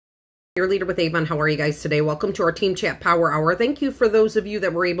Your leader with Avon. How are you guys today? Welcome to our Team Chat Power Hour. Thank you for those of you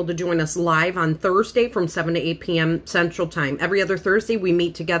that were able to join us live on Thursday from 7 to 8 p.m. Central Time. Every other Thursday, we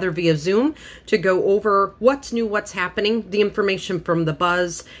meet together via Zoom to go over what's new, what's happening, the information from the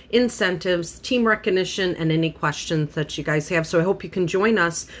buzz, incentives, team recognition, and any questions that you guys have. So I hope you can join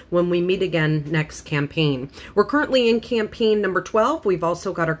us when we meet again next campaign. We're currently in campaign number 12. We've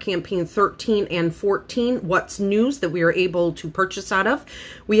also got our campaign 13 and 14, what's news that we are able to purchase out of.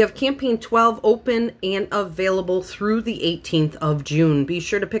 We have campaign 12 open and available through the 18th of June. Be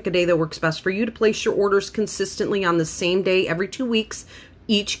sure to pick a day that works best for you to place your orders consistently on the same day every 2 weeks,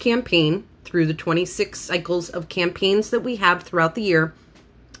 each campaign through the 26 cycles of campaigns that we have throughout the year.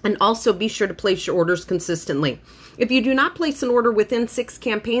 And also be sure to place your orders consistently. If you do not place an order within 6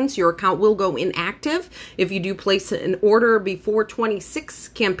 campaigns, your account will go inactive. If you do place an order before 26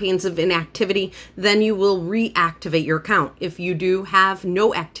 campaigns of inactivity, then you will reactivate your account. If you do have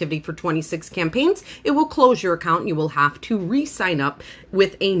no activity for 26 campaigns, it will close your account. You will have to re-sign up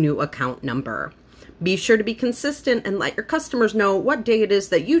with a new account number. Be sure to be consistent and let your customers know what day it is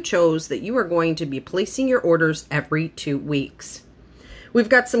that you chose that you are going to be placing your orders every 2 weeks. We've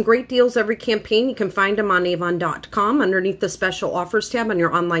got some great deals every campaign. You can find them on avon.com underneath the special offers tab on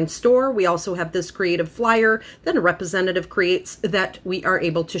your online store. We also have this creative flyer that a representative creates that we are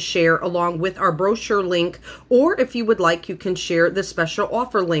able to share along with our brochure link. Or if you would like, you can share the special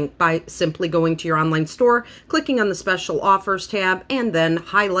offer link by simply going to your online store, clicking on the special offers tab, and then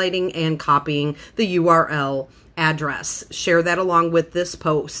highlighting and copying the URL address. Share that along with this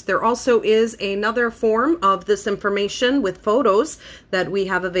post. There also is another form of this information with photos that we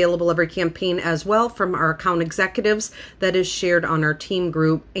have available every campaign as well from our account executives that is shared on our team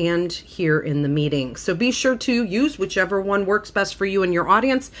group and here in the meeting. So be sure to use whichever one works best for you and your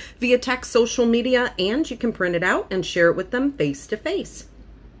audience via text, social media, and you can print it out and share it with them face to face.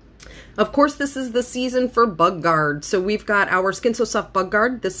 Of course, this is the season for Bug Guard. So we've got our Skin So Soft Bug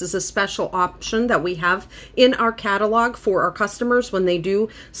Guard. This is a special option that we have in our catalog for our customers when they do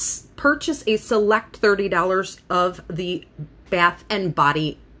purchase a select $30 of the bath and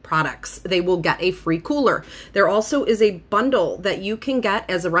body products. They will get a free cooler. There also is a bundle that you can get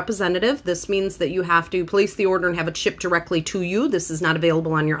as a representative. This means that you have to place the order and have it shipped directly to you. This is not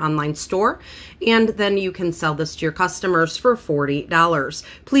available on your online store. And then you can sell this to your customers for $40.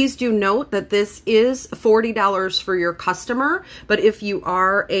 Please do note that this is $40 for your customer, but if you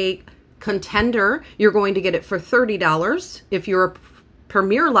are a contender, you're going to get it for $30. If you're a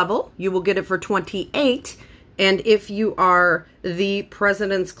premier level, you will get it for $28. And if you are the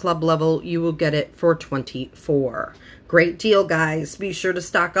President's Club level, you will get it for $24. Great deal, guys. Be sure to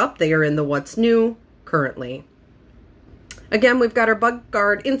stock up. They are in the What's New currently. Again, we've got our Bug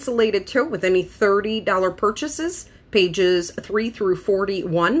Guard insulated tote with any $30 purchases, pages 3 through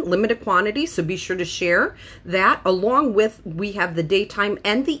 41, limited quantity, so be sure to share that. Along with, we have the daytime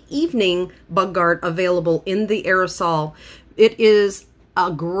and the evening Bug Guard available in the aerosol. It is a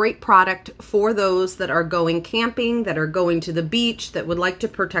great product for those that are going camping, that are going to the beach, that would like to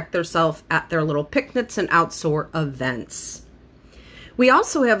protect themselves at their little picnics and outdoor events. We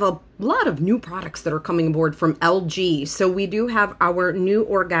also have a lot of new products that are coming aboard from LG. So we do have our new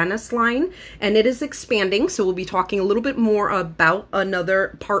Organis line, and it is expanding. So we'll be talking a little bit more about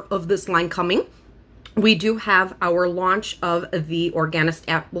another part of this line coming. We do have our launch of the Organis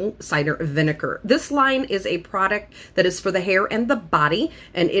Apple Cider Vinegar. This line is a product that is for the hair and the body,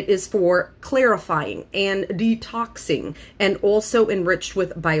 and it is for clarifying and detoxing and also enriched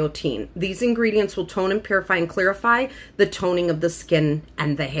with biotin. These ingredients will tone and purify and clarify the toning of the skin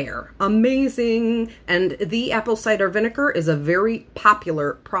and the hair. Amazing! And the apple cider vinegar is a very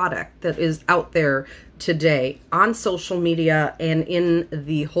popular product that is out there today on social media and in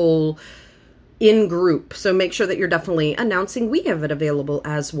the whole in-group. So make sure that you're definitely announcing we have it available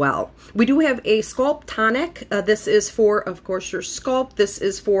as well. We do have a scalp tonic. This is for, of course, your scalp. This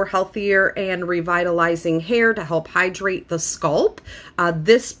is for healthier and revitalizing hair to help hydrate the scalp.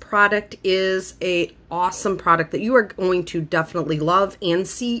 This product is a awesome product that you are going to definitely love and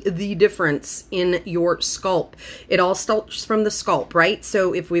see the difference in your scalp. It all starts from the scalp, right?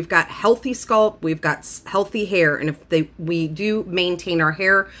 So if we've got healthy scalp, we've got healthy hair, and if we do maintain our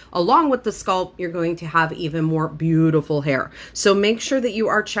hair along with the scalp, you're going to have even more beautiful hair. So make sure that you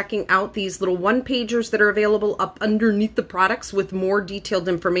are checking out these little one-pagers that are available up underneath the products with more detailed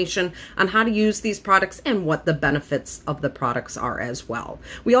information on how to use these products and what the benefits of the products are as well.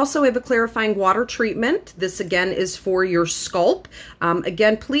 We also have a clarifying water treatment ointment. This again is for your scalp.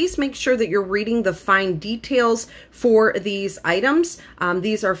 Again, please make sure that you're reading the fine details for these items.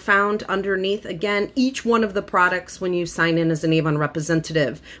 These are found underneath, again, each one of the products when you sign in as an Avon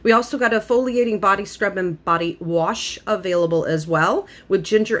representative. We also got a exfoliating body scrub and body wash available as well, with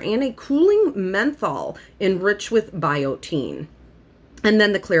ginger and a cooling menthol enriched with biotin. And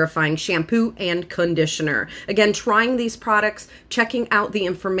then the clarifying shampoo and conditioner. Again, trying these products, checking out the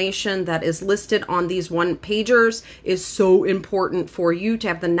information that is listed on these one-pagers is so important for you to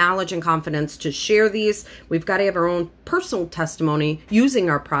have the knowledge and confidence to share these. We've got to have our own personal testimony using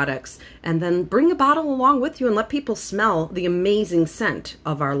our products, and then bring a bottle along with you and let people smell the amazing scent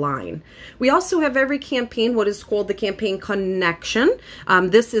of our line. We also have every campaign, what is called the Campaign Connection.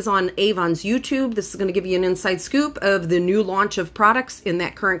 This is on Avon's YouTube. This is going to give you an inside scoop of the new launch of products in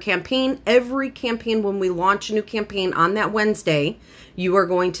that current campaign. Every campaign, when we launch a new campaign on that Wednesday, you are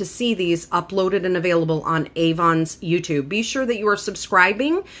going to see these uploaded and available on Avon's YouTube. Be sure that you are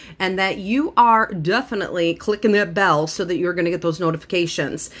subscribing and that you are definitely clicking that bell so that you're going to get those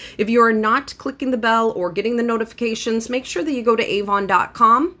notifications. If you are not clicking the bell or getting the notifications, make sure that you go to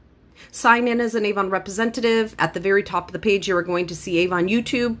avon.com. Sign in as an Avon representative. At the very top of the page, you are going to see Avon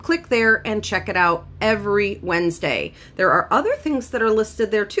YouTube. Click there and check it out every Wednesday. There are other things that are listed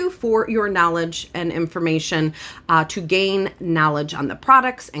there too for your knowledge and information to gain knowledge on the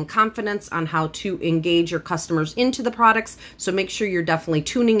products and confidence on how to engage your customers into the products. So make sure you're definitely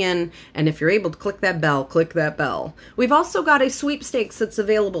tuning in. And if you're able to click that bell, click that bell. We've also got a sweepstakes that's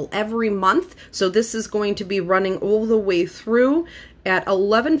available every month. So this is going to be running all the way through at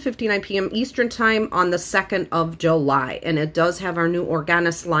 11:59 p.m. Eastern Time on the 2nd of July. And it does have our new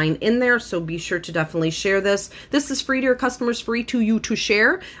Organis line in there, so be sure to definitely share this. This is free to your customers, free to you to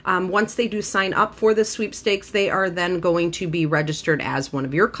share. Once they do sign up for the sweepstakes, they are then going to be registered as one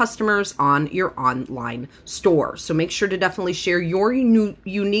of your customers on your online store. So make sure to definitely share your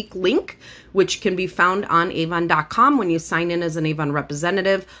unique link, which can be found on avon.com when you sign in as an Avon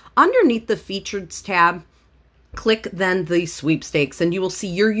representative. Underneath the Features tab, click then the sweepstakes and you will see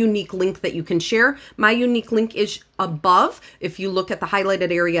your unique link that you can share. My unique link is above. If you look at the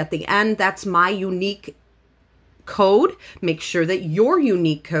highlighted area at the end, that's my unique code. Make sure that your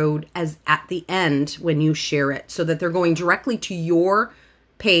unique code is at the end when you share it so that they're going directly to your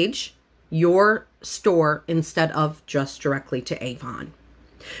page, your store, instead of just directly to Avon.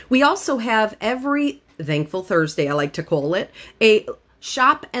 We also have every Thankful Thursday, I like to call it, a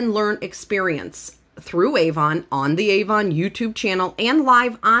shop and learn experience through Avon on the Avon YouTube channel and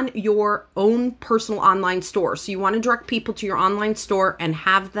live on your own personal online store. So you want to direct people to your online store and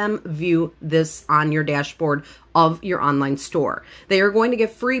have them view this on your dashboard of your online store. They are going to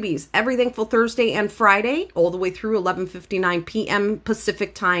get freebies every Thankful Thursday and Friday all the way through 11:59 p.m.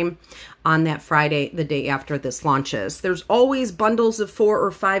 Pacific time on that Friday, the day after this launches. There's always bundles of 4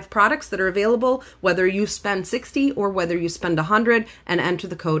 or 5 products that are available, whether you spend $60 or whether you spend $100, and enter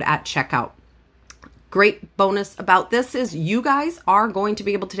the code at checkout. Great bonus about this is you guys are going to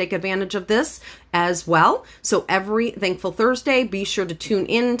be able to take advantage of this as well. So every Thankful Thursday, be sure to tune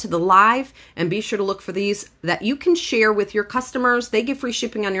in to the live and be sure to look for these that you can share with your customers. They get free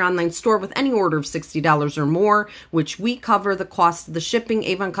shipping on your online store with any order of $60 or more, which we cover the cost of the shipping.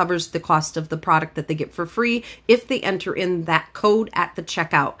 Avon covers the cost of the product that they get for free if they enter in that code at the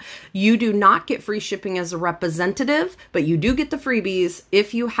checkout. You do not get free shipping as a representative, but you do get the freebies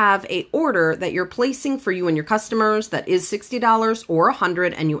if you have a order that you're placing for you and your customers that is $60 or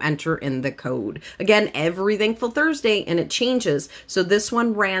 $100 and you enter in the code. Again, every Thankful Thursday, and it changes. So this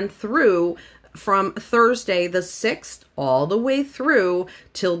one ran through from Thursday the 6th all the way through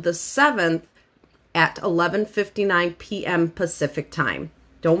till the 7th at 11:59 p.m. Pacific time.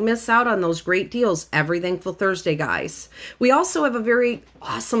 Don't miss out on those great deals every Thankful Thursday, guys. We also have a very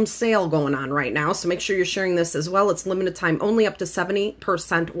awesome sale going on right now, so make sure you're sharing this as well. It's limited time only, up to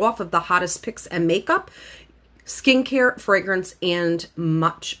 70% off of the hottest picks and makeup, skincare, fragrance, and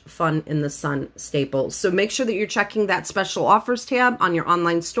much fun in the sun staples. So make sure that you're checking that special offers tab on your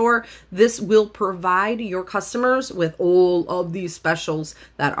online store. This will provide your customers with all of these specials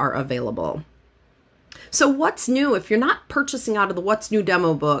that are available. So what's new? If you're not purchasing out of the What's New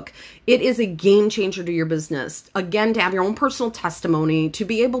demo book, it is a game changer to your business. Again, to have your own personal testimony, to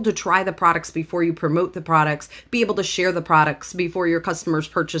be able to try the products before you promote the products, be able to share the products before your customers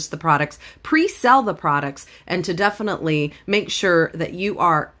purchase the products, pre-sell the products, and to definitely make sure that you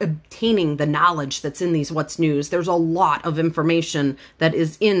are obtaining the knowledge that's in these What's News. There's a lot of information that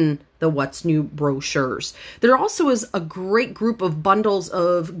is in the What's New brochures. There also is a great group of bundles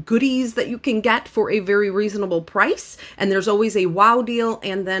of goodies that you can get for a very reasonable price. And there's always a wow deal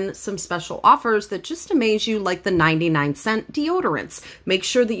and then some special offers that just amaze you, like the 99-cent deodorants. Make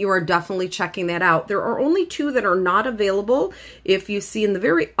sure that you are definitely checking that out. There are only 2 that are not available. If you see in the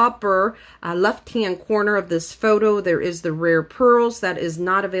very upper left-hand corner of this photo, there is the Rare Pearls that is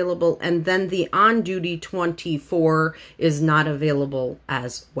not available, and then the On Duty 24 is not available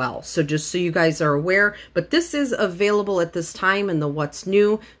as well. So just so you guys are aware, but this is available at this time in the What's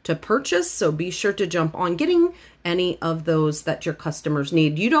New to purchase, so be sure to jump on getting any of those that your customers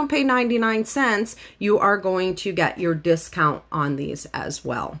need. You don't pay 99 cents, you are going to get your discount on these as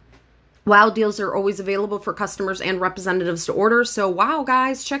well. Wow deals are always available for customers and representatives to order. So wow,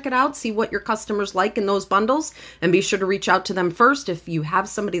 guys, check it out. See what your customers like in those bundles, and be sure to reach out to them first. If you have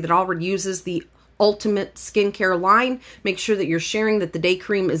somebody that already uses the Ultimate Skincare line, make sure that you're sharing that the day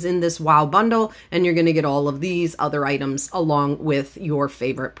cream is in this wow bundle, and you're going to get all of these other items along with your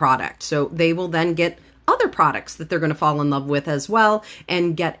favorite product. So they will then get other products that they're going to fall in love with as well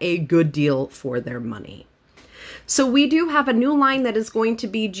and get a good deal for their money. So we do have a new line that is going to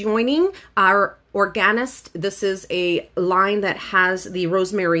be joining our Organist. This is a line that has the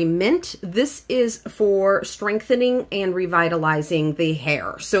rosemary mint. This is for strengthening and revitalizing the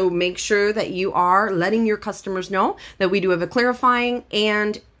hair. So make sure that you are letting your customers know that we do have a clarifying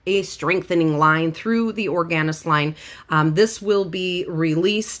and a strengthening line through the Organist line. This will be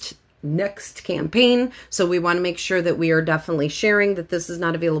released next campaign, so we want to make sure that we are definitely sharing that this is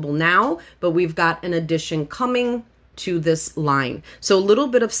not available now, but we've got an addition coming to this line. So a little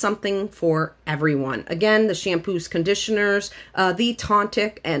bit of something for everyone. Again, the shampoos, conditioners, the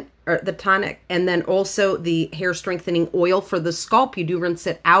tonic, and then also the hair strengthening oil for the scalp. You do rinse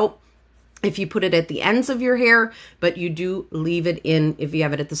it out if you put it at the ends of your hair, but you do leave it in if you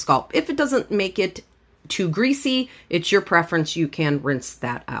have it at the scalp. If it doesn't make it too greasy, it's your preference, you can rinse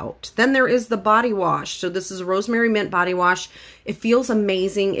that out. Then there is the body wash. So this is a rosemary mint body wash. It feels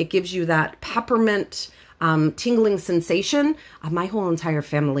amazing. It gives you that peppermint tingling sensation. My whole entire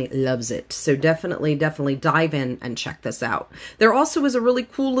family loves it. So definitely dive in and check this out. There also is a really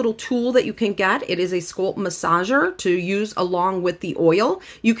cool little tool that you can get. It is a scalp massager to use along with the oil.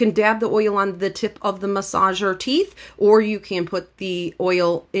 You can dab the oil on the tip of the massager teeth, or you can put the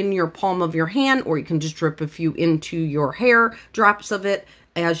oil in your palm of your hand, or you can just drip a few into your hair, drops of it,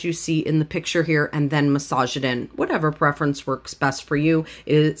 as you see in the picture here, and then massage it in. Whatever preference works best for you.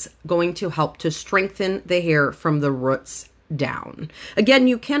 Is going to help to strengthen the hair from the roots down. Again,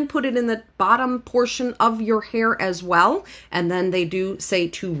 you can put it in the bottom portion of your hair as well, and then they do say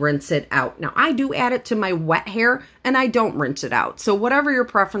to rinse it out. Now, I do add it to my wet hair, and I don't rinse it out. So whatever your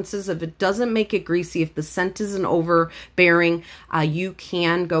preference is, if it doesn't make it greasy, if the scent isn't overbearing, you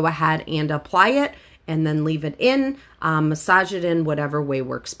can go ahead and apply it and then leave it in, massage it in whatever way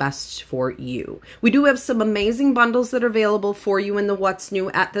works best for you. We do have some amazing bundles that are available for you in the What's New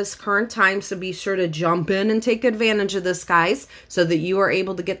at this current time, so be sure to jump in and take advantage of this, guys, so that you are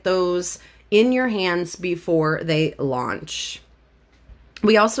able to get those in your hands before they launch.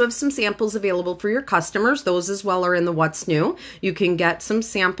 We also have some samples available for your customers. Those as well are in the What's New. You can get some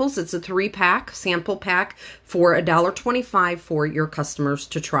samples. It's a 3-pack sample pack for $1.25 for your customers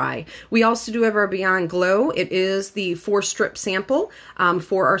to try. We also do have our Beyond Glow. It is the 4-strip sample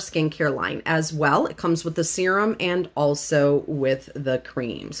for our skincare line as well. It comes with the serum and also with the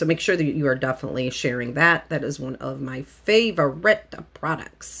cream. So make sure that you are definitely sharing that. That is one of my favorite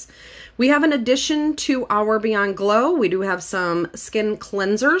products. We have an addition to our Beyond Glow. We do have some skin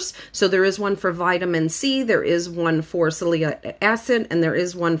cleansers. So there is one for vitamin C, there is one for salicylic acid, and there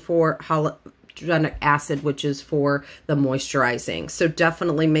is one for hyaluronic acid, which is for the moisturizing. So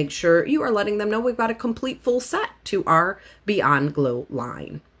definitely make sure you are letting them know we've got a complete full set to our Beyond Glow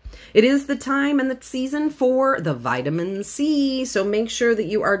line. It is the time and the season for the vitamin C, so make sure that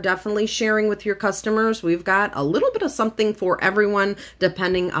you are definitely sharing with your customers. We've got a little bit of something for everyone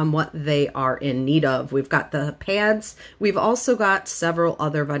depending on what they are in need of. We've got the pads. We've also got several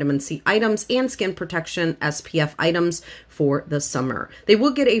other vitamin C items and skin protection SPF items for the summer. They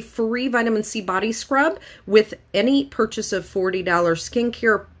will get a free vitamin C body scrub with any purchase of $40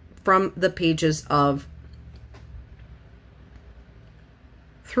 skincare from the pages of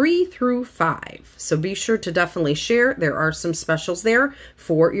 3 through 5. So be sure to definitely share. There are some specials there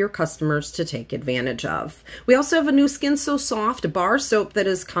for your customers to take advantage of. We also have a new Skin So Soft bar soap that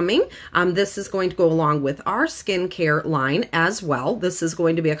is coming. This is going to go along with our skincare line as well. This is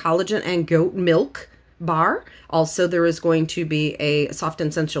going to be a collagen and goat milk bar. Also, there is going to be a soft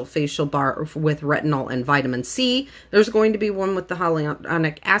and sensual facial bar with retinol and vitamin C. There's going to be one with the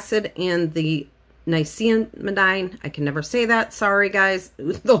hyaluronic acid and the niacinamide. I can never say that. Sorry, guys.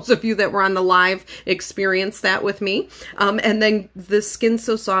 Those of you that were on the live experienced that with me. And then the Skin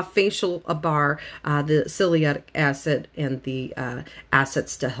So Soft facial bar, the salicylic acid and the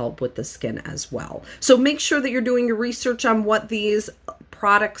acids to help with the skin as well. So make sure that you're doing your research on what these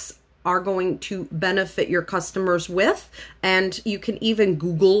products are going to benefit your customers with. And you can even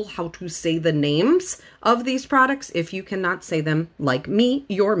Google how to say the names of these products if you cannot say them like me,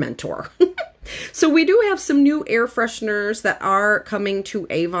 your mentor. So we do have some new air fresheners that are coming to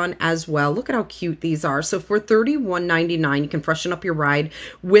Avon as well. Look at how cute these are. So for $31.99, you can freshen up your ride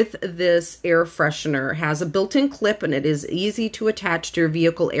with this air freshener. It has a built-in clip and it is easy to attach to your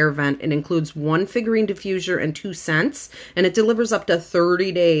vehicle air vent. It includes 1 figurine diffuser and 2 scents, and it delivers up to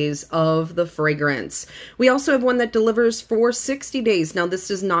 30 days of the fragrance. We also have one that delivers for 60 days. Now this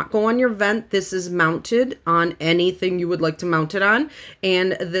does not go on your vent. This is mounted on anything you would like to mount it on,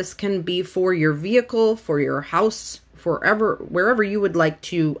 and this can be for your vehicle, for your house, wherever you would like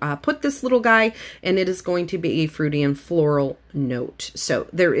to put this little guy, and it is going to be a fruity and floral note. So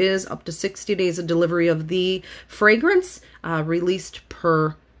there is up to 60 days of delivery of the fragrance released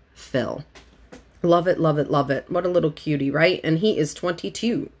per fill. Love it, love it, love it. What a little cutie, right? And he is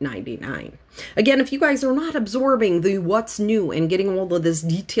 $22.99. Again, if you guys are not absorbing the what's new and getting all of this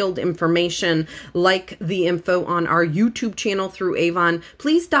detailed information like the info on our YouTube channel through Avon,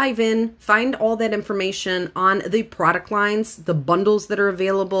 please dive in, find all that information on the product lines, the bundles that are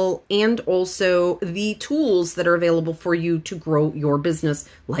available, and also the tools that are available for you to grow your business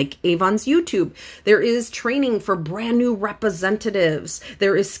like Avon's YouTube. There is training for brand new representatives.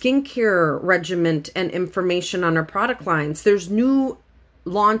 There is skincare regimen and information on our product lines. There's new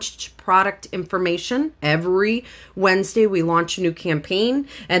launched product information. Every Wednesday we launch a new campaign,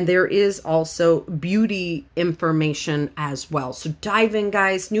 and there is also beauty information as well. So dive in,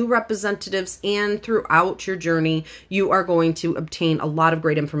 guys, new representatives, and throughout your journey you are going to obtain a lot of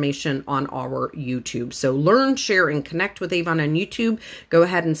great information on our YouTube. So learn, share, and connect with Avon on YouTube. Go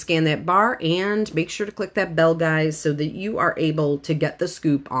ahead and scan that bar and make sure to click that bell, guys, so that you are able to get the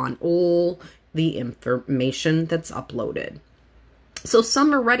scoop on all the information that's uploaded. So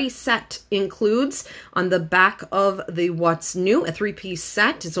Summer Ready set includes on the back of the What's New, a 3-piece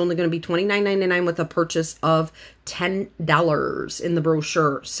set. It's only going to be $29.99 with a purchase of $10 in the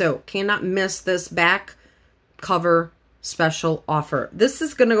brochure. So cannot miss this back cover special offer. This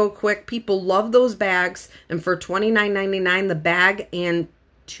is going to go quick. People love those bags. And for $29.99, the bag and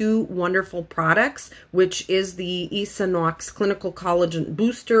 2 wonderful products, which is the Esanox Clinical Collagen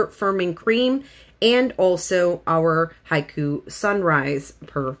Booster Firming Cream and also our Haiku Sunrise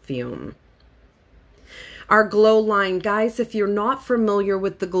perfume. Our Glow line, guys, if you're not familiar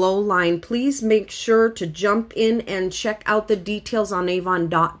with the Glow line, please make sure to jump in and check out the details on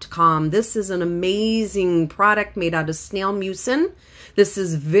avon.com. This is an amazing product made out of snail mucin. This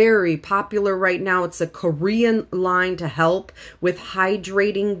is very popular right now. It's a Korean line to help with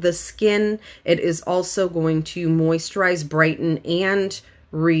hydrating the skin. It is also going to moisturize, brighten, and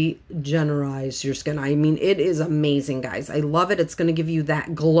regenerate your skin. I mean, it is amazing, guys. I love it. It's going to give you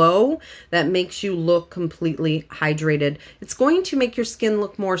that glow that makes you look completely hydrated. It's going to make your skin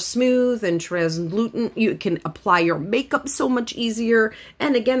look more smooth and translucent. You can apply your makeup so much easier.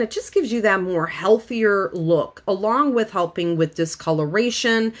 And again, it just gives you that more healthier look, along with helping with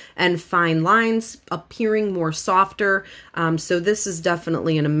discoloration and fine lines appearing more softer. So this is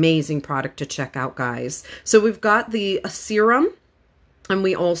definitely an amazing product to check out, guys. So we've got the serum, and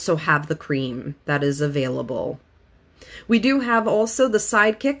we also have the cream that is available. We do have also the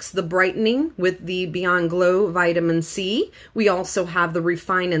sidekicks, the brightening with the Beyond Glow Vitamin C. We also have the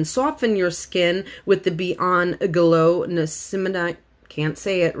refine and soften your skin with the Beyond Glow Niacinamide, can't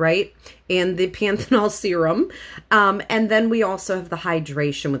say it right, and the panthenol serum. And then we also have the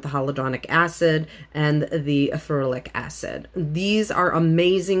hydration with the hyaluronic acid and the ferulic acid. These are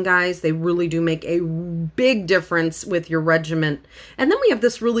amazing, guys. They really do make a big difference with your regimen. And then we have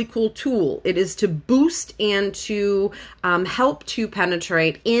this really cool tool. It is to boost and to help to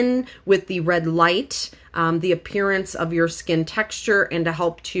penetrate in with the red light, the appearance of your skin texture, and to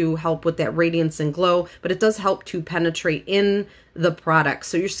help with that radiance and glow, but it does help to penetrate in the product.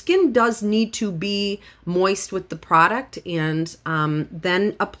 So your skin does need to be moist with the product, and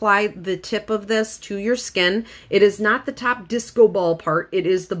then apply the tip of this to your skin. It is not the top disco ball part. It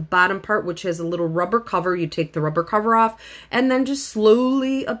is the bottom part, which has a little rubber cover. You take the rubber cover off and then just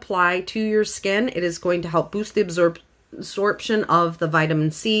slowly apply to your skin. It is going to help boost the absorption of the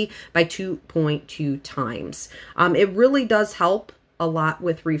vitamin C by 2.2 times. It really does help a lot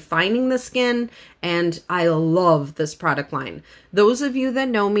with refining the skin, and I love this product line. Those of you that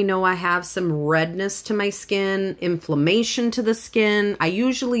know me know I have some redness to my skin, inflammation to the skin. I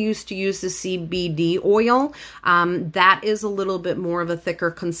usually used to use the CBD oil. That is a little bit more of a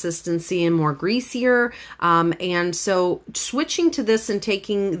thicker consistency and more greasier. And so switching to this and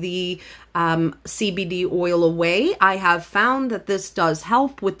taking the CBD oil away, I have found that this does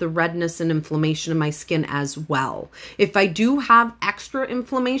help with the redness and inflammation of my skin as well. If I do have extra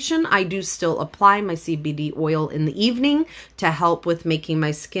inflammation, I do still apply my CBD oil in the evening to help with making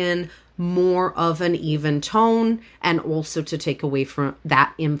my skin more of an even tone and also to take away from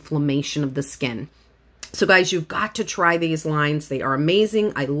that inflammation of the skin. So guys, you've got to try these lines. They are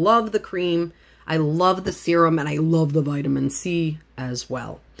amazing. I love the cream, I love the serum, and I love the vitamin C as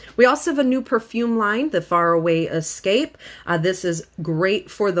well. We also have a new perfume line, the Faraway Escape. This is great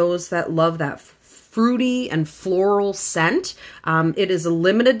for those that love that fruity and floral scent. It is a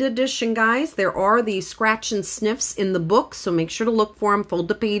limited edition, guys. There are the scratch and sniffs in the book, so make sure to look for them. Fold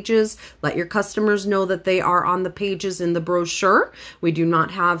the pages. Let your customers know that they are on the pages in the brochure. We do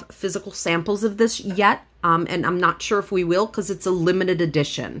not have physical samples of this yet. And I'm not sure if we will because it's a limited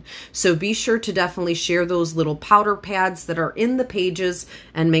edition. So be sure to definitely share those little powder pads that are in the pages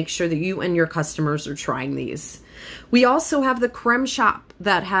and make sure that you and your customers are trying these. We also have the Creme Shop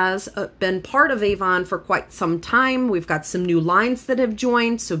that has been part of Avon for quite some time. We've got some new lines that have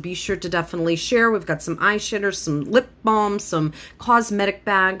joined, so be sure to definitely share. We've got some eyeshadows, some lip balms, some cosmetic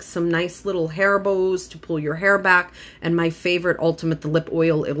bags, some nice little hair bows to pull your hair back, and my favorite, Ultimate, the Lip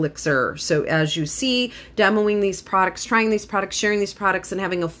Oil Elixir. So as you see, demoing these products, trying these products, sharing these products, and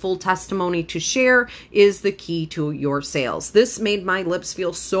having a full testimony to share is the key to your sales. This made my lips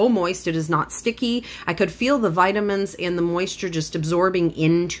feel so moist. It is not sticky. I could feel the vitamins and the moisture just absorbing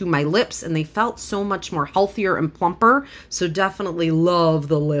into my lips, and they felt so much more healthier and plumper. So definitely love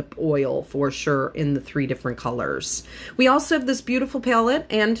the lip oil for sure in the 3 different colors. We also have this beautiful palette,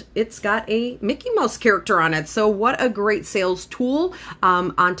 and it's got a Mickey Mouse character on it. So what a great sales tool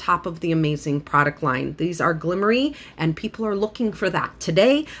on top of the amazing product line. These are glimmery, and people are looking for that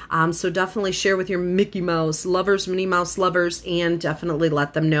today. So definitely share with your Mickey Mouse lovers, Minnie Mouse lovers, and definitely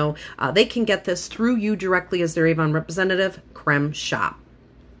let them know they can get this through you directly as their Avon representative, Creme Shop.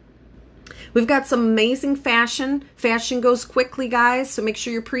 We've got some amazing fashion. Fashion goes quickly, guys, so make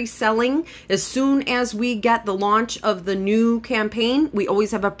sure you're pre-selling. As soon as we get the launch of the new campaign, we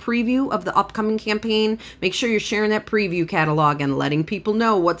always have a preview of the upcoming campaign. Make sure you're sharing that preview catalog and letting people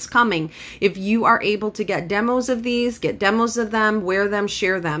know what's coming. If you are able to get demos of these, get demos of them, wear them,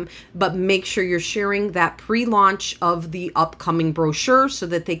 share them, but make sure you're sharing that pre-launch of the upcoming brochure so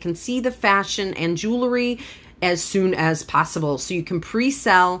that they can see the fashion and jewelry as soon as possible, so you can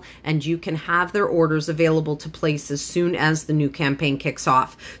pre-sell and you can have their orders available to place as soon as the new campaign kicks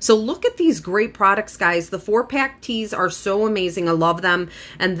off. So look at these great products, guys. The 4-pack tees are so amazing. I love them.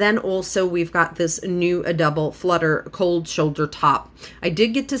 And then also we've got this new double flutter cold shoulder top. I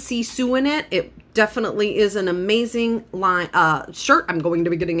did get to see Sue in it. It definitely is an amazing line shirt. I'm going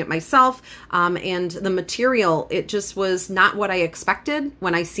to be getting it myself. And the material, it just was not what I expected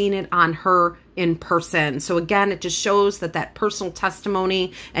when I seen it on her in person. So again, it just shows that personal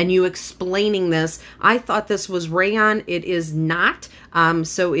testimony and you explaining this. I thought this was rayon. It is not.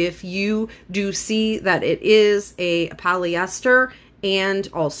 So if you do see that it is a polyester and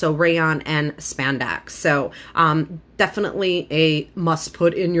also rayon and spandex. So definitely a must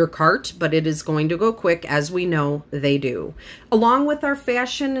put in your cart, but it is going to go quick, as we know they do. Along with our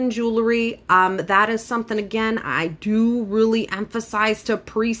fashion and jewelry, that is something, again, I do really emphasize to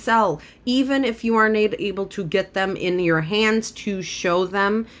pre-sell. Even if you aren't able to get them in your hands to show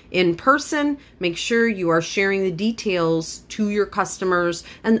them in person, make sure you are sharing the details to your customers.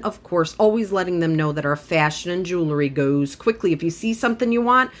 And of course, always letting them know that our fashion and jewelry goes quickly. If you see something you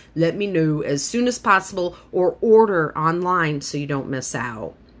want, let me know as soon as possible, or order online so you don't miss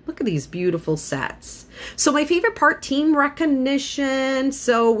out. Look at these beautiful sets. So my favorite part, team recognition.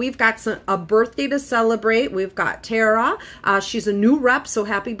 So we've got a birthday to celebrate. We've got Tara. She's a new rep, so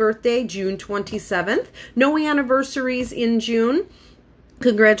happy birthday, June 27th. No anniversaries in June.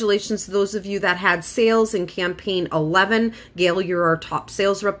 Congratulations to those of you that had sales in campaign 11. Gail, you're our top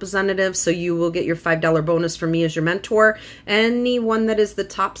sales representative, so you will get your $5 bonus from me as your mentor. Anyone that is the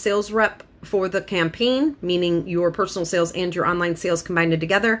top sales rep for the campaign, meaning your personal sales and your online sales combined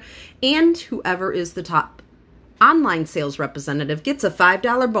together, and whoever is the top online sales representative gets a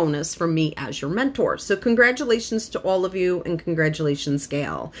 $5 bonus from me as your mentor. So congratulations to all of you, and congratulations,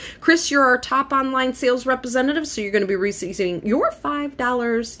 Gail. Chris, you're our top online sales representative, so you're going to be receiving your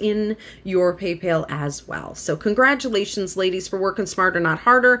 $5 in your PayPal as well. So congratulations, ladies, for working smarter, not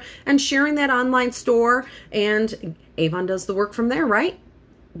harder, and sharing that online store, and Avon does the work from there, right?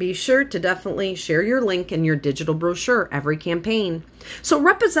 Be sure to definitely share your link in your digital brochure every campaign. So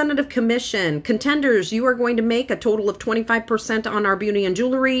representative commission, contenders, you are going to make a total of 25% on our beauty and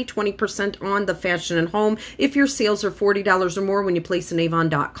jewelry, 20% on the fashion and home if your sales are $40 or more when you place an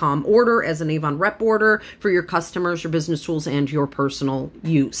Avon.com order as an Avon rep order for your customers, your business tools, and your personal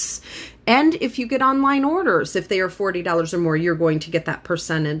use. And if you get online orders, if they are $40 or more, you're going to get that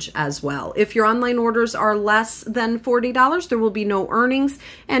percentage as well. If your online orders are less than $40, there will be no earnings.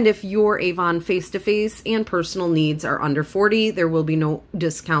 And if your Avon face-to-face and personal needs are under $40, there will be no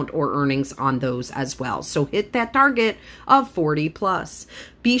discount or earnings on those as well. So hit that target of 40 plus.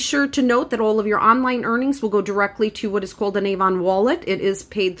 Be sure to note that all of your online earnings will go directly to what is called an Avon wallet. It is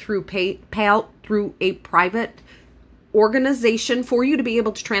paid through PayPal through a private organization for you to be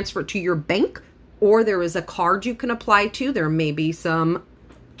able to transfer it to your bank, or there is a card you can apply to. There may be some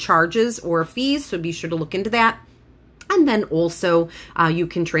charges or fees, so be sure to look into that. And then also you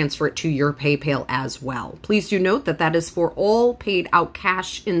can transfer it to your PayPal as well. Please do note that that is for all paid out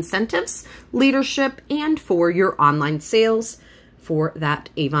cash incentives, leadership, and for your online sales for that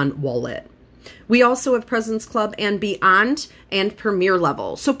Avon wallet. We also have President's Club and Beyond and Premier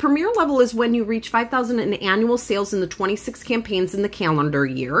Level. So Premier Level is when you reach 5,000 in annual sales in the 26 campaigns in the calendar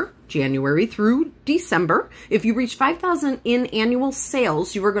year, January through December. If you reach 5,000 in annual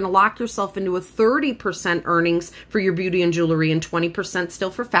sales, you are going to lock yourself into a 30% earnings for your beauty and jewelry and 20%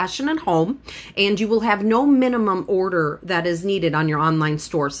 still for fashion and home. And you will have no minimum order that is needed on your online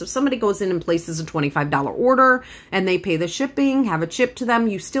store. So if somebody goes in and places a $25 order and they pay the shipping, have it shipped to them,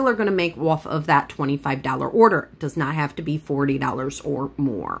 you still are going to make off of that $25 order. It does not have to be $40 or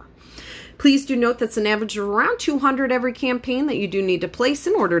more. Please do note that's an average of around 200 every campaign that you do need to place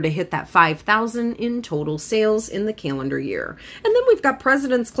in order to hit that 5,000 in total sales in the calendar year. And then we've got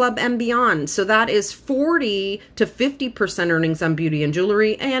President's Club and Beyond. So that is 40 to 50% earnings on beauty and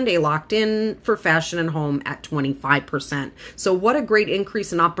jewelry, and a locked in for fashion and home at 25%. So what a great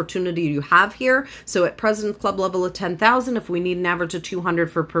increase in opportunity you have here. So at President's Club level of 10,000, if we need an average of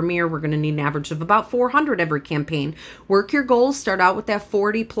 200 for Premier, we're going to need an average of about 400 every campaign. Work your goals, start out with that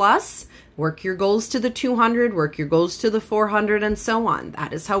 40 plus. Work your goals to the 200, work your goals to the 400, and so on.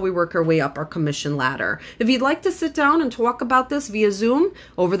 That is how we work our way up our commission ladder. If you'd like to sit down and talk about this via Zoom,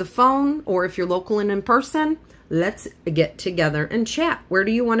 over the phone, or if you're local and in person, let's get together and chat. Where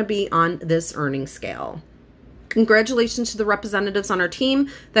do you want to be on this earnings scale? Congratulations to the representatives on our team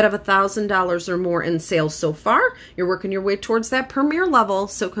that have $1,000 or more in sales so far. You're working your way towards that Premier level,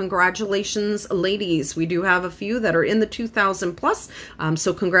 so congratulations, ladies. We do have a few that are in the 2,000 plus,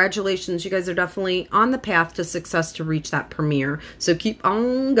 so congratulations. You guys are definitely on the path to success to reach that Premier, so keep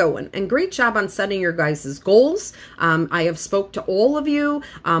on going. And great job on setting your guys' goals. I have spoke to all of you,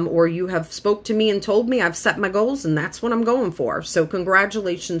 or you have spoke to me and told me I've set my goals, and that's what I'm going for. So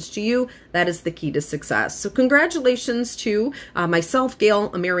congratulations to you. That is the key to success. So congratulations to myself,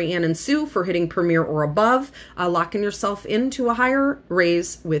 Gail, Mary Ann, and Sue for hitting Premier or above, locking yourself into a higher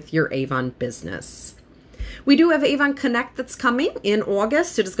raise with your Avon business. We do have Avon Connect that's coming in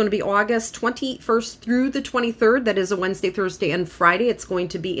August. It is going to be August 21st through the 23rd. That is a Wednesday, Thursday, and Friday. It's going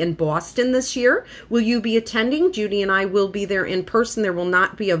to be in Boston this year. Will you be attending? Judy and I will be there in person. There will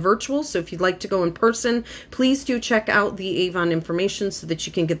not be a virtual, so if you'd like to go in person, please do check out the Avon information so that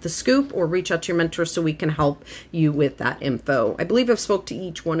you can get the scoop, or reach out to your mentor so we can help you with that info. I believe I've spoke to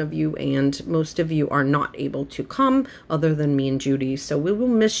each one of you, and most of you are not able to come other than me and Judy, so we will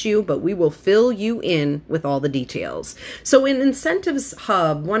miss you, but we will fill you in with all the details. So in Incentives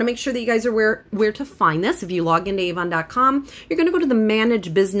Hub, want to make sure that you guys are where to find this. If you log into avon.com, you're going to go to the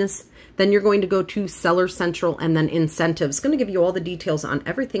Manage Business, then you're going to go to Seller Central, and then Incentives. It's going to give you all the details on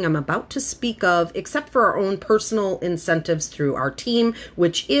everything I'm about to speak of, except for our own personal incentives through our team,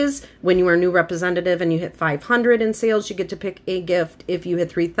 which is when you are a new representative and you hit 500 in sales, you get to pick a gift. If you hit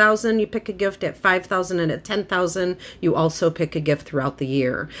 3,000, you pick a gift. At 5,000 and at 10,000, you also pick a gift throughout the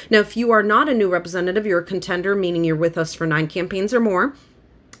year. Now, if you are not a new representative, you're a contender, meaning you're with us for 9 campaigns or more,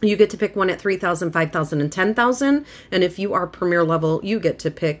 you get to pick one at 3,000, 5,000, and 10,000. And if you are Premier level, you get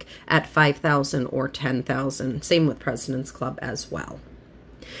to pick at 5,000 or 10,000. Same with President's Club as well.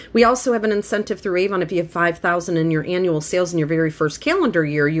 We also have an incentive through Avon. If you have $5,000 in your annual sales in your very first calendar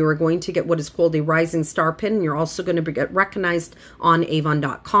year, you are going to get what is called a Rising Star Pin, and you're also going to get recognized on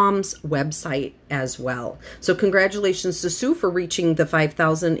Avon.com's website as well. So congratulations to Sue for reaching the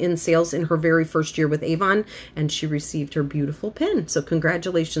 $5,000 in sales in her very first year with Avon, and she received her beautiful pin. So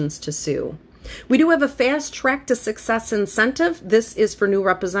congratulations to Sue. We do have a Fast Track to Success incentive. This is for new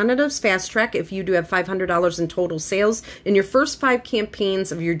representatives. Fast Track, if you do have $500 in total sales in your first 5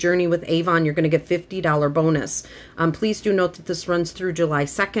 campaigns of your journey with Avon, you're going to get $50 bonus. Please do note that this runs through July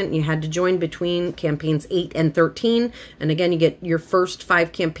 2nd. You had to join between campaigns 8 and 13. And again, you get your first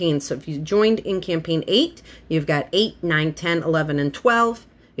 5 campaigns. So if you joined in campaign 8, you've got 8, 9, 10, 11, and 12.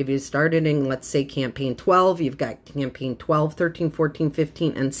 If you started in, let's say, campaign 12, you've got campaign 12, 13, 14,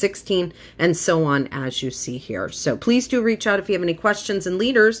 15, and 16, and so on as you see here. So please do reach out if you have any questions. And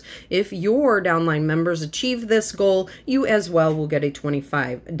leaders, if your downline members achieve this goal, you as well will get a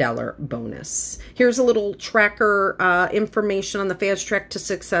 $25 bonus. Here's a little tracker information on the Fast Track to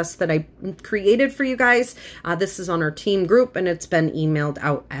Success that I created for you guys. This is on our team group, and it's been emailed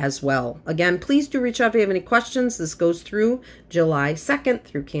out as well. Again, please do reach out if you have any questions. This goes through July 2nd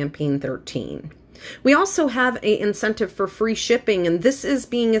through campaign 13. We also have an incentive for free shipping, and this is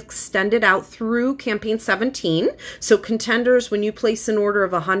being extended out through campaign 17. So contenders, when you place an order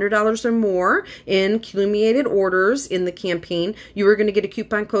of $100 or more in accumulated orders in the campaign, you are going to get a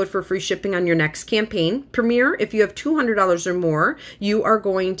coupon code for free shipping on your next campaign. Premier, if you have $200 or more, you are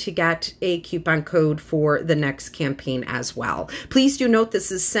going to get a coupon code for the next campaign as well. Please do note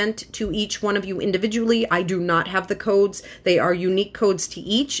this is sent to each one of you individually. I do not have the codes. They are unique codes to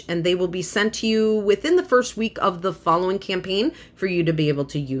each, and they will be sent to you within the first week of the following campaign for you to be able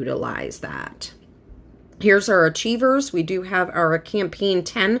to utilize that. Here's our achievers. We do have our campaign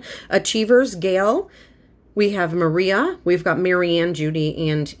 10 achievers. Gail, we have Maria, we've got Marianne, Judy,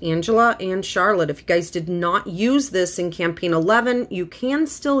 and Angela, and Charlotte. If you guys did not use this in campaign 11, you can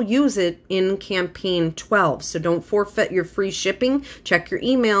still use it in campaign 12. So don't forfeit your free shipping. Check your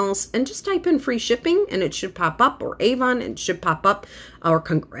emails and just type in free shipping and it should pop up, or Avon, it should pop up, or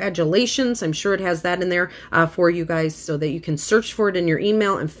congratulations. I'm sure it has that in there for you guys so that you can search for it in your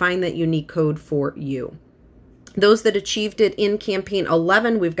email and find that unique code for you. Those that achieved it in campaign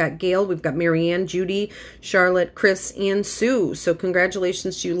 11, we've got Gail, we've got Marianne, Judy, Charlotte, Chris, and Sue. So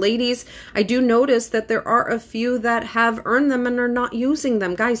congratulations to you ladies. I do notice that there are a few that have earned them and are not using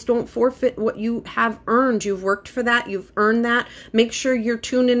them. Guys, don't forfeit what you have earned. You've worked for that. You've earned that. Make sure you're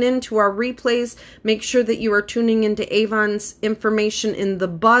tuning in to our replays. Make sure that you are tuning into Avon's information in the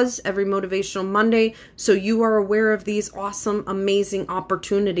Buzz every Motivational Monday so you are aware of these awesome, amazing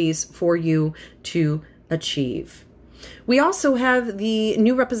opportunities for you to achieve. We also have the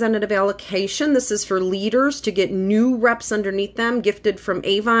new representative allocation. This is for leaders to get new reps underneath them, gifted from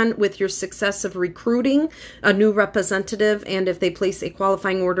Avon with your success of recruiting a new representative. And if they place a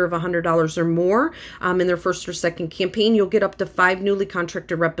qualifying order of $100 or more in their first or second campaign, you'll get up to 5 newly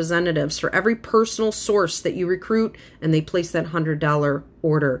contracted representatives for every personal source that you recruit and they place that $100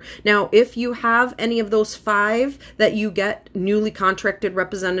 order. Now, if you have any of those 5 that you get newly contracted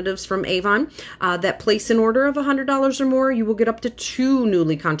representatives from Avon that place an order of $100 or more, you will get up to 2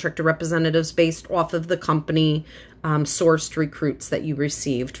 newly contracted representatives based off of the company sourced recruits that you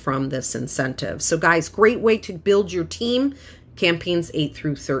received from this incentive. So guys, great way to build your team. Campaigns 8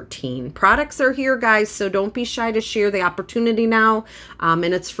 through 13. Products are here, guys, so don't be shy to share the opportunity now, and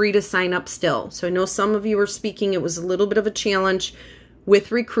it's free to sign up still. So I know some of you are speaking. It was a little bit of a challenge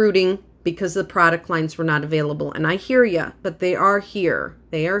with recruiting because the product lines were not available. And I hear you, but they are here.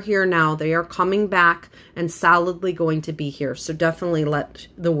 They are here now. They are coming back and solidly going to be here. So definitely let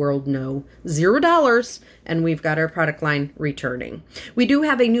the world know. $0, and we've got our product line returning. We do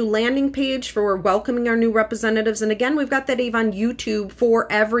have a new landing page for welcoming our new representatives. And again, we've got that Avon YouTube for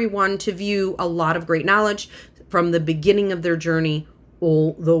everyone to view a lot of great knowledge from the beginning of their journey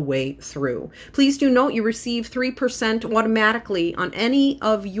all the way through. Please do note you receive 3% automatically on any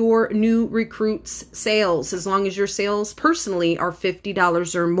of your new recruits' sales, as long as your sales personally are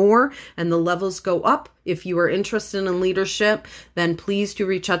 $50 or more, and the levels go up. If you are interested in leadership, then please do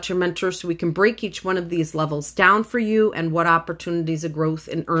reach out to your mentor so we can break each one of these levels down for you and what opportunities of growth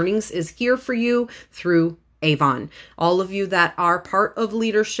and earnings is here for you through Avon. All of you that are part of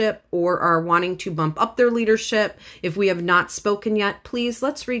leadership or are wanting to bump up their leadership, if we have not spoken yet, please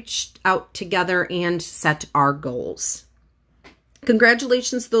let's reach out together and set our goals.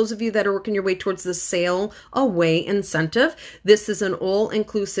 Congratulations to those of you that are working your way towards the Sail Away incentive. This is an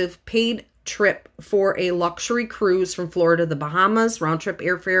all-inclusive paid trip for a luxury cruise from Florida to the Bahamas, round trip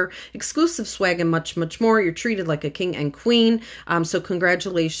airfare, exclusive swag, and much, much more. You're treated like a king and queen. So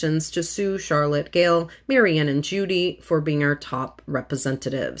congratulations to Sue, Charlotte, Gail, Marianne, and Judy for being our top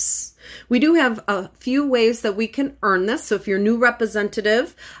representatives. We do have a few ways that we can earn this. So if you're a new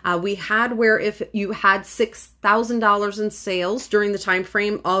representative, we had where if you had $6,000 in sales during the time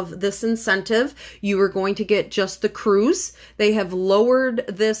frame of this incentive, you were going to get just the cruise. They have lowered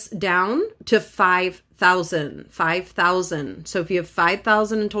this down to $5,000. So if you have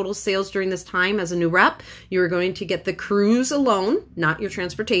 $5,000 in total sales during this time as a new rep, you are going to get the cruise alone, not your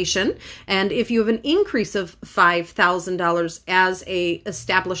transportation. And if you have an increase of $5,000 as a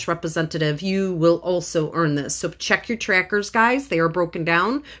established representative, you will also earn this. So check your trackers, guys. They are broken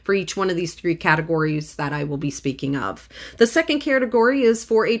down for each one of these three categories that I will be speaking of. The second category is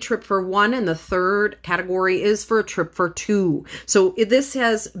for a trip for one, and the third category is for a trip for two. So this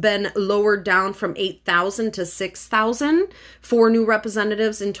has been lowered down from $8,000 to $6,000 for new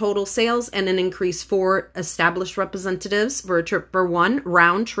representatives in total sales, and an increase for established representatives for a trip for one,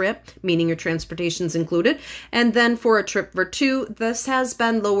 round trip, meaning your transportation's included. And then for a trip for two, this has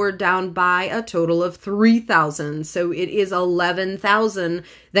been lowered down by a total of $3,000. So it is $11,000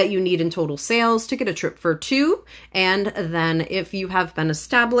 that you need in total sales to get a trip for two. And then if you have been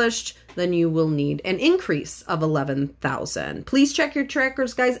established, then you will need an increase of $11,000. Please check your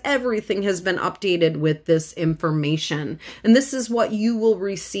trackers, guys. Everything has been updated with this information. And this is what you will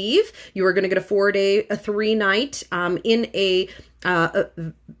receive. You are going to get a 4-day, a 3-night in a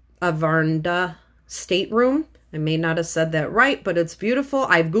Varanda stateroom. I may not have said that right, but it's beautiful.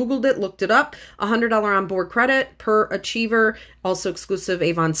 I've Googled it, looked it up. $100 onboard credit per achiever. Also exclusive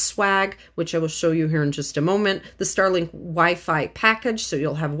Avon swag, which I will show you here in just a moment. The Starlink Wi-Fi package, so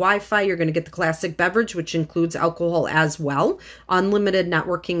you'll have Wi-Fi. You're going to get the classic beverage, which includes alcohol as well. Unlimited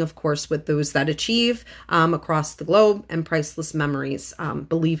networking, of course, with those that achieve across the globe, and priceless memories.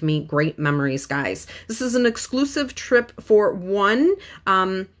 Believe me, great memories, guys. This is an exclusive trip for one.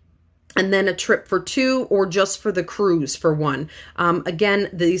 And then a trip for two, or just for the cruise for one. Again,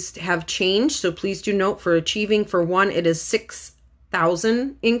 these have changed, so please do note for achieving for one, it is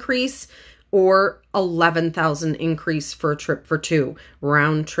 $6,000 increase or $11,000 increase for a trip for two,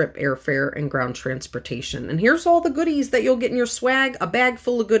 round trip airfare and ground transportation. And here's all the goodies that you'll get in your swag, a bag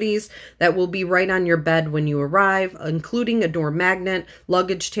full of goodies that will be right on your bed when you arrive, including a door magnet,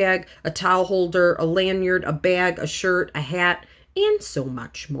 luggage tag, a towel holder, a lanyard, a bag, a shirt, a hat, and so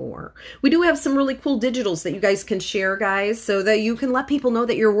much more. We do have some really cool digitals that you guys can share, guys, so that you can let people know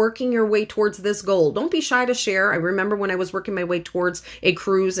that you're working your way towards this goal. Don't be shy to share. I remember when I was working my way towards a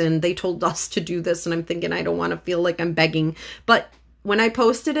cruise and they told us to do this, and I'm thinking, I don't want to feel like I'm begging. But when I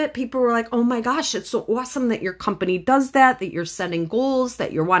posted it, people were like, oh my gosh, it's so awesome that your company does that, that you're setting goals,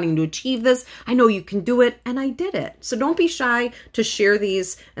 that you're wanting to achieve this. I know you can do it, and I did it. So don't be shy to share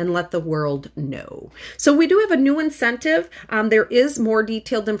these and let the world know. So we do have a new incentive. There is more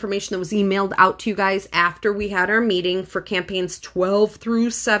detailed information that was emailed out to you guys after we had our meeting for campaigns 12 through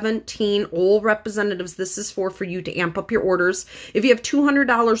 17. All representatives, this is for you to amp up your orders. If you have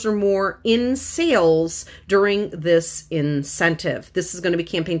 $200 or more in sales during this incentive, this is going to be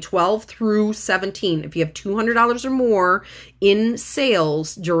campaign 12 through 17. If you have $200 or more in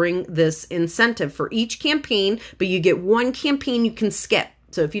sales during this incentive for each campaign, but you get one campaign you can skip.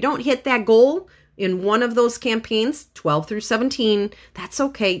 So if you don't hit that goal in one of those campaigns, 12 through 17, that's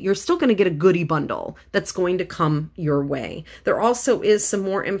okay. You're still going to get a goodie bundle that's going to come your way. There also is some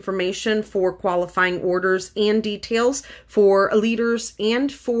more information for qualifying orders and details for leaders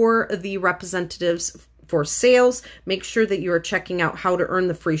and for the representatives for sales. Make sure that you are checking out how to earn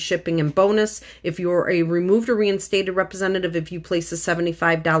the free shipping and bonus. If you're a removed or reinstated representative, if you place a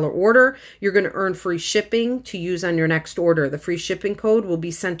 $75 order, you're going to earn free shipping to use on your next order. The free shipping code will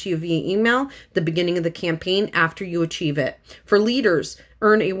be sent to you via email at the beginning of the campaign after you achieve it. For leaders,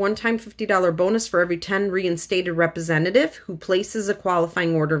 earn a one-time $50 bonus for every 10 reinstated representative who places a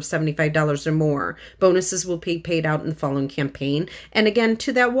qualifying order of $75 or more. Bonuses will be paid out in the following campaign. And again,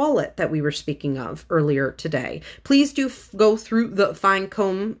 to that wallet that we were speaking of earlier today. Please do go through the fine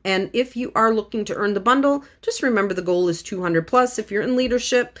comb. And if you are looking to earn the bundle, just remember the goal is 200 plus. If you're in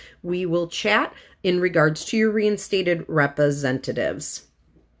leadership, we will chat in regards to your reinstated representatives.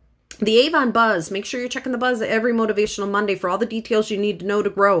 The Avon Buzz, make sure you're checking the Buzz every Motivational Monday for all the details you need to know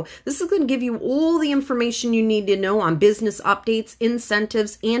to grow. This is going to give you all the information you need to know on business updates,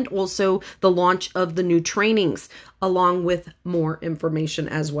 incentives, and also the launch of the new trainings, along with more information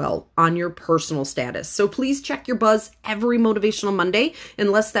as well on your personal status. So please check your Buzz every Motivational Monday.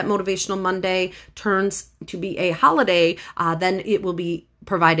 Unless that Motivational Monday turns to be a holiday, then it will be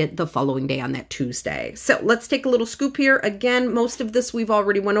provided the following day on that Tuesday. So let's take a little scoop here. Again, most of this we've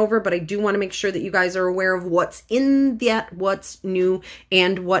already went over, but I do want to make sure that you guys are aware of what's in that, what's new,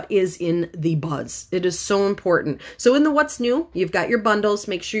 and what is in the buzz. It is so important. So in the what's new, you've got your bundles.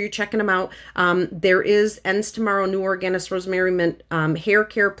 Make sure you're checking them out. There is ends tomorrow, new Organis Rosemary Mint hair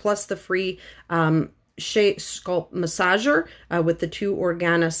care plus the free Shea Sculpt Massager with the 2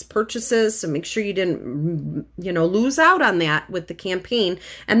 Organis purchases. So make sure you didn't, lose out on that with the campaign.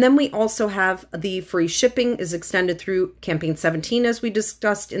 And then we also have the free shipping is extended through campaign 17, as we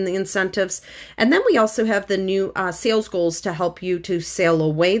discussed in the incentives. And then we also have the new sales goals to help you to sail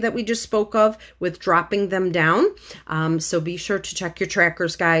away that we just spoke of with dropping them down. So be sure to check your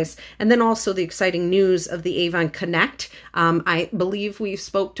trackers, guys. And then also the exciting news of the Avon Connect. I believe we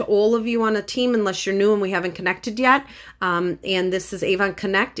spoke to all of you on a team, unless you're new and we haven't connected yet. And this is Avon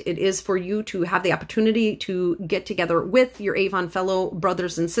Connect. It is for you to have the opportunity to get together with your Avon fellow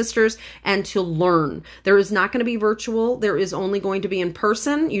brothers and sisters and to learn. There is not going to be virtual. There is only going to be in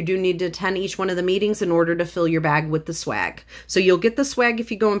person. You do need to attend each one of the meetings in order to fill your bag with the swag. So you'll get the swag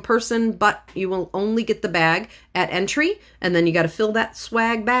if you go in person, but you will only get the bag at entry. And then you got to fill that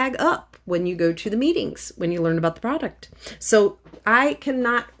swag bag up when you go to the meetings, when you learn about the product. So I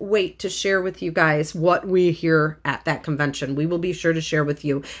cannot wait to share with you guys what we hear at that convention. We will be sure to share with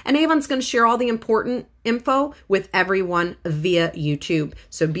you. And Avon's going to share all the important info with everyone via YouTube.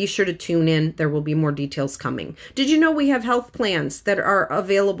 So be sure to tune in. There will be more details coming. Did you know we have health plans that are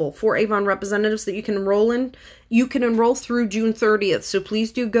available for Avon representatives that you can enroll in? You can enroll through June 30th. So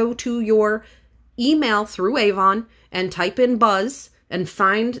please do go to your email through Avon and type in Buzz and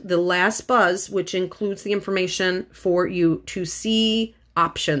find the last buzz, which includes the information for you to see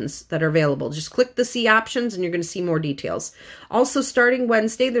options that are available. Just click the see options and you're going to see more details. Also, starting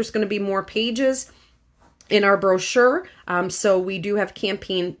Wednesday, there's going to be more pages in our brochure. So we do have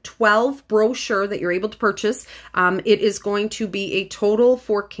campaign 12 brochure that you're able to purchase. It is going to be a total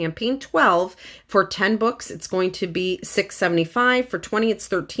for campaign 12 for 10 books. It's going to be $6.75. For 20, it's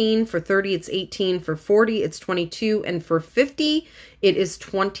 $13. For 30, it's $18. For 40, it's $22. And for 50, it is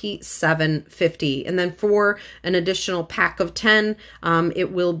 $27.50. And then for an additional pack of 10,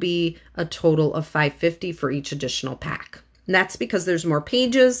 it will be a total of $5.50 for each additional pack. And that's because there's more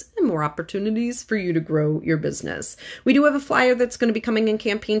pages and more opportunities for you to grow your business. We do have a flyer that's going to be coming in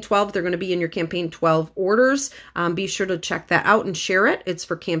campaign 12. They're going to be in your campaign 12 orders. Be sure to check that out and share it. It's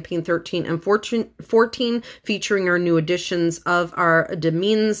for campaign 13 and 14, featuring our new additions of our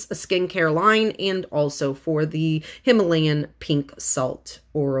Demines skincare line and also for the Himalayan pink salt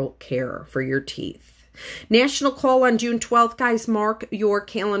oral care for your teeth. National call on June 12th. Guys, mark your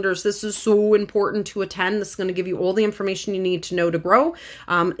calendars. This is so important to attend. This is going to give you all the information you need to know to grow.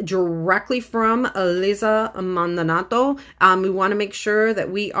 Directly from Eliza Mandanato. We want to make sure that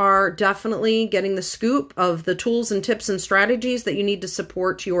we are definitely getting the scoop of the tools and tips and strategies that you need to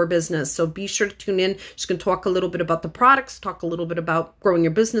support your business. So be sure to tune in. She's going to talk a little bit about the products, talk a little bit about growing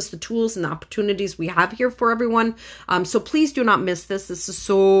your business, the tools and the opportunities we have here for everyone. So please do not miss this. This is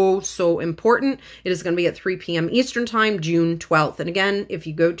so important. It is going to be at 3 p.m. Eastern Time, June 12th. And again, if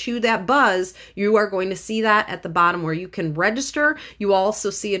you go to that buzz, you are going to see that at the bottom where you can register. You also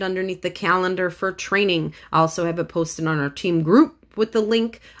see it underneath the calendar for training. I also have it posted on our team group with the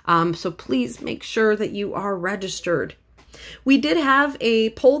link. So please make sure that you are registered. We did have a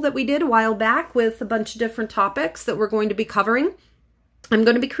poll that we did a while back with a bunch of different topics that we're going to be covering. I'm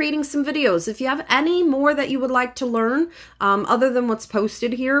going to be creating some videos. If you have any more that you would like to learn other than what's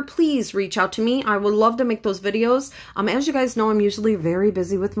posted here, please reach out to me. I would love to make those videos. As you guys know, I'm usually very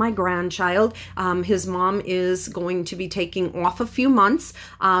busy with my grandchild. His mom is going to be taking off a few months.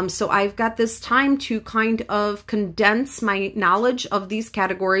 So I've got this time to kind of condense my knowledge of these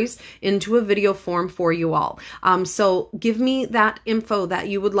categories into a video form for you all. So give me that info that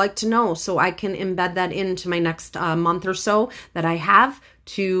you would like to know so I can embed that into my next month or so that I have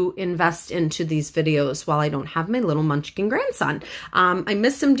to invest into these videos while I don't have my little munchkin grandson. I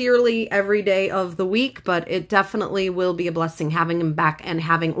miss him dearly every day of the week, but it definitely will be a blessing having him back and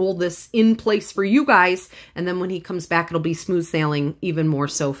having all this in place for you guys. And then when he comes back, it'll be smooth sailing even more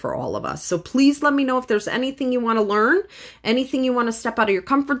so for all of us. So please let me know if there's anything you want to learn, anything you want to step out of your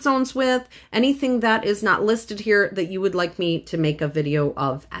comfort zones with, anything that is not listed here that you would like me to make a video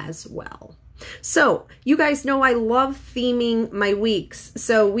of as well. So you guys know I love theming my weeks.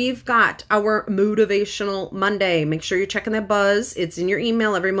 So we've got our Motivational Monday. Make sure you're checking that buzz. It's in your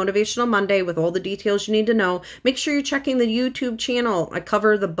email every Motivational Monday with all the details you need to know. Make sure you're checking the YouTube channel. I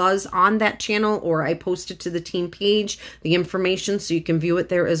cover the buzz on that channel, or I post it to the team page, the information, so you can view it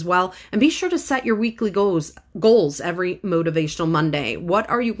there as well. And be sure to set your weekly goals every Motivational Monday. What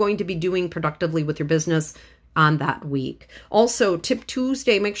are you going to be doing productively with your business on that week? Also, Tip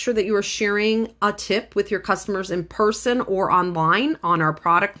Tuesday, make sure that you are sharing a tip with your customers in person or online on our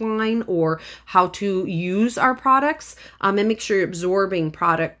product line or how to use our products. And make sure you're absorbing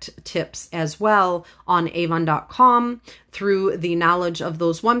product tips as well on avon.com through the knowledge of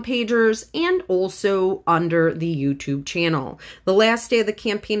those one-pagers and also under the YouTube channel. The last day of the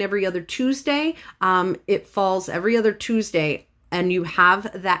campaign every other Tuesday, it falls every other Tuesday, and you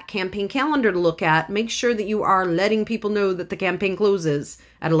have that campaign calendar to look at. Make sure that you are letting people know that the campaign closes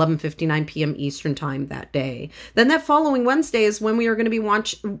at 11:59 p.m. Eastern time that day. Then that following Wednesday is when we are going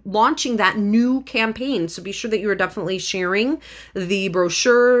to be launching that new campaign. So be sure that you are definitely sharing the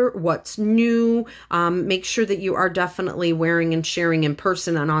brochure, what's new. Make sure that you are definitely wearing and sharing in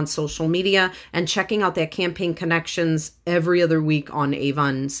person and on social media, and checking out that campaign connections every other week on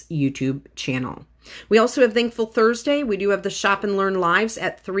Avon's YouTube channel. We also have Thankful Thursday. We do have the Shop and Learn Lives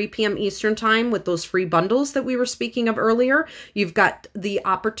at 3 p.m. Eastern time with those free bundles that we were speaking of earlier. You've got the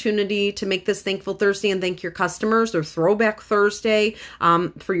opportunity to make this Thankful Thursday and thank your customers, or Throwback Thursday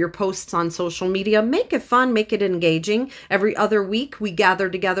for your posts on social media. Make it fun, make it engaging. Every other week, we gather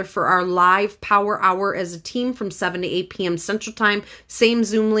together for our live power hour as a team from 7 to 8 p.m. Central Time. Same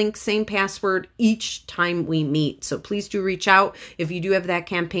Zoom link, same password each time we meet. So please do reach out. If you do have that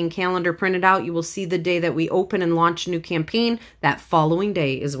campaign calendar printed out, you will see the day that we open and launch a new campaign. That following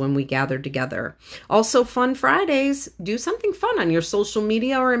day is when we gather together. Also, Fun Fridays. Do something fun on your social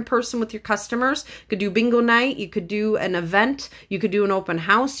media or in person with your customers. You could do bingo night. You could do an event. You could do an open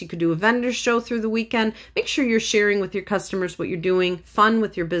house. You could do a vendor show through the weekend. Make sure you're sharing with your customers what you're doing, fun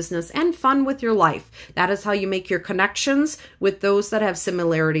with your business and fun with your life. That is how you make your connections with those that have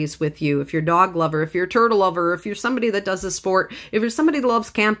similarities with you. If you're a dog lover, if you're a turtle lover, if you're somebody that does a sport, if you're somebody that loves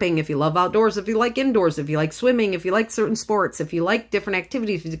camping, if you love outdoors, if you like indoors, if you like swimming, if you like certain sports, if you like different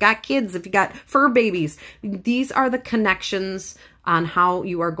activities, if you got kids, if you got fur babies, these are the connections on how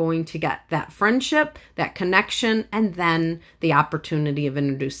you are going to get that friendship, that connection, and then the opportunity of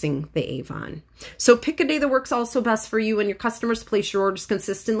introducing the Avon. So pick a day that works also best for you and your customers. Place your orders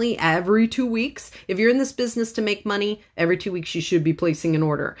consistently every 2 weeks. If you're in this business to make money, every 2 weeks you should be placing an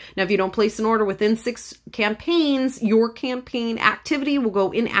order. Now, if you don't place an order within 6 campaigns, your campaign activity will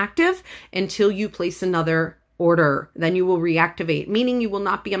go inactive until you place another order. Then you will reactivate, meaning you will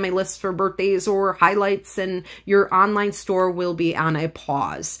not be on my list for birthdays or highlights, and your online store will be on a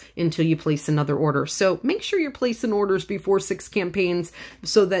pause until you place another order. So make sure you're placing orders before 6 campaigns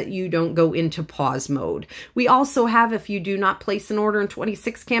so that you don't go into pause mode. We also have, if you do not place an order in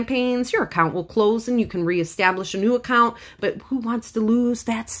 26 campaigns, your account will close and you can reestablish a new account. But who wants to lose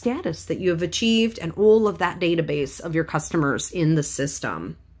that status that you have achieved and all of that database of your customers in the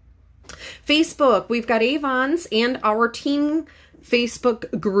system? Facebook, we've got Avon's and our team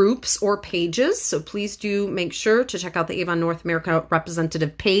Facebook groups or pages. So please do make sure to check out the Avon North America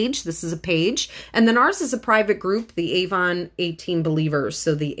representative page. This is a page. And then ours is a private group, the Avon A-Team Believers.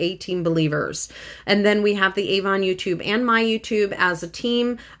 So the A-Team Believers. And then we have the Avon YouTube and my YouTube as a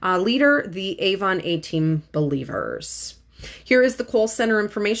team leader, the Avon A-Team Believers. Here is the call center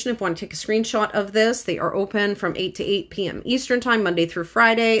information if you want to take a screenshot of this. They are open from 8 to 8 p.m. Eastern time, Monday through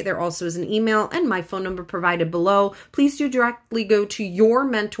Friday. There also is an email and my phone number provided below. Please do directly go to your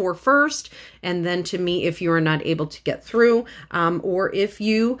mentor first and then to me if you are not able to get through, or if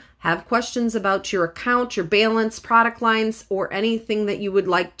you have questions about your account, your balance, product lines, or anything that you would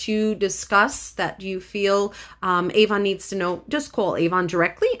like to discuss that you feel Avon needs to know, just call Avon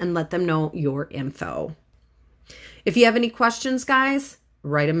directly and let them know your info. If you have any questions, guys,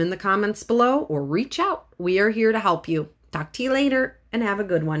 write them in the comments below or reach out. We are here to help you. Talk to you later and have a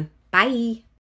good one. Bye.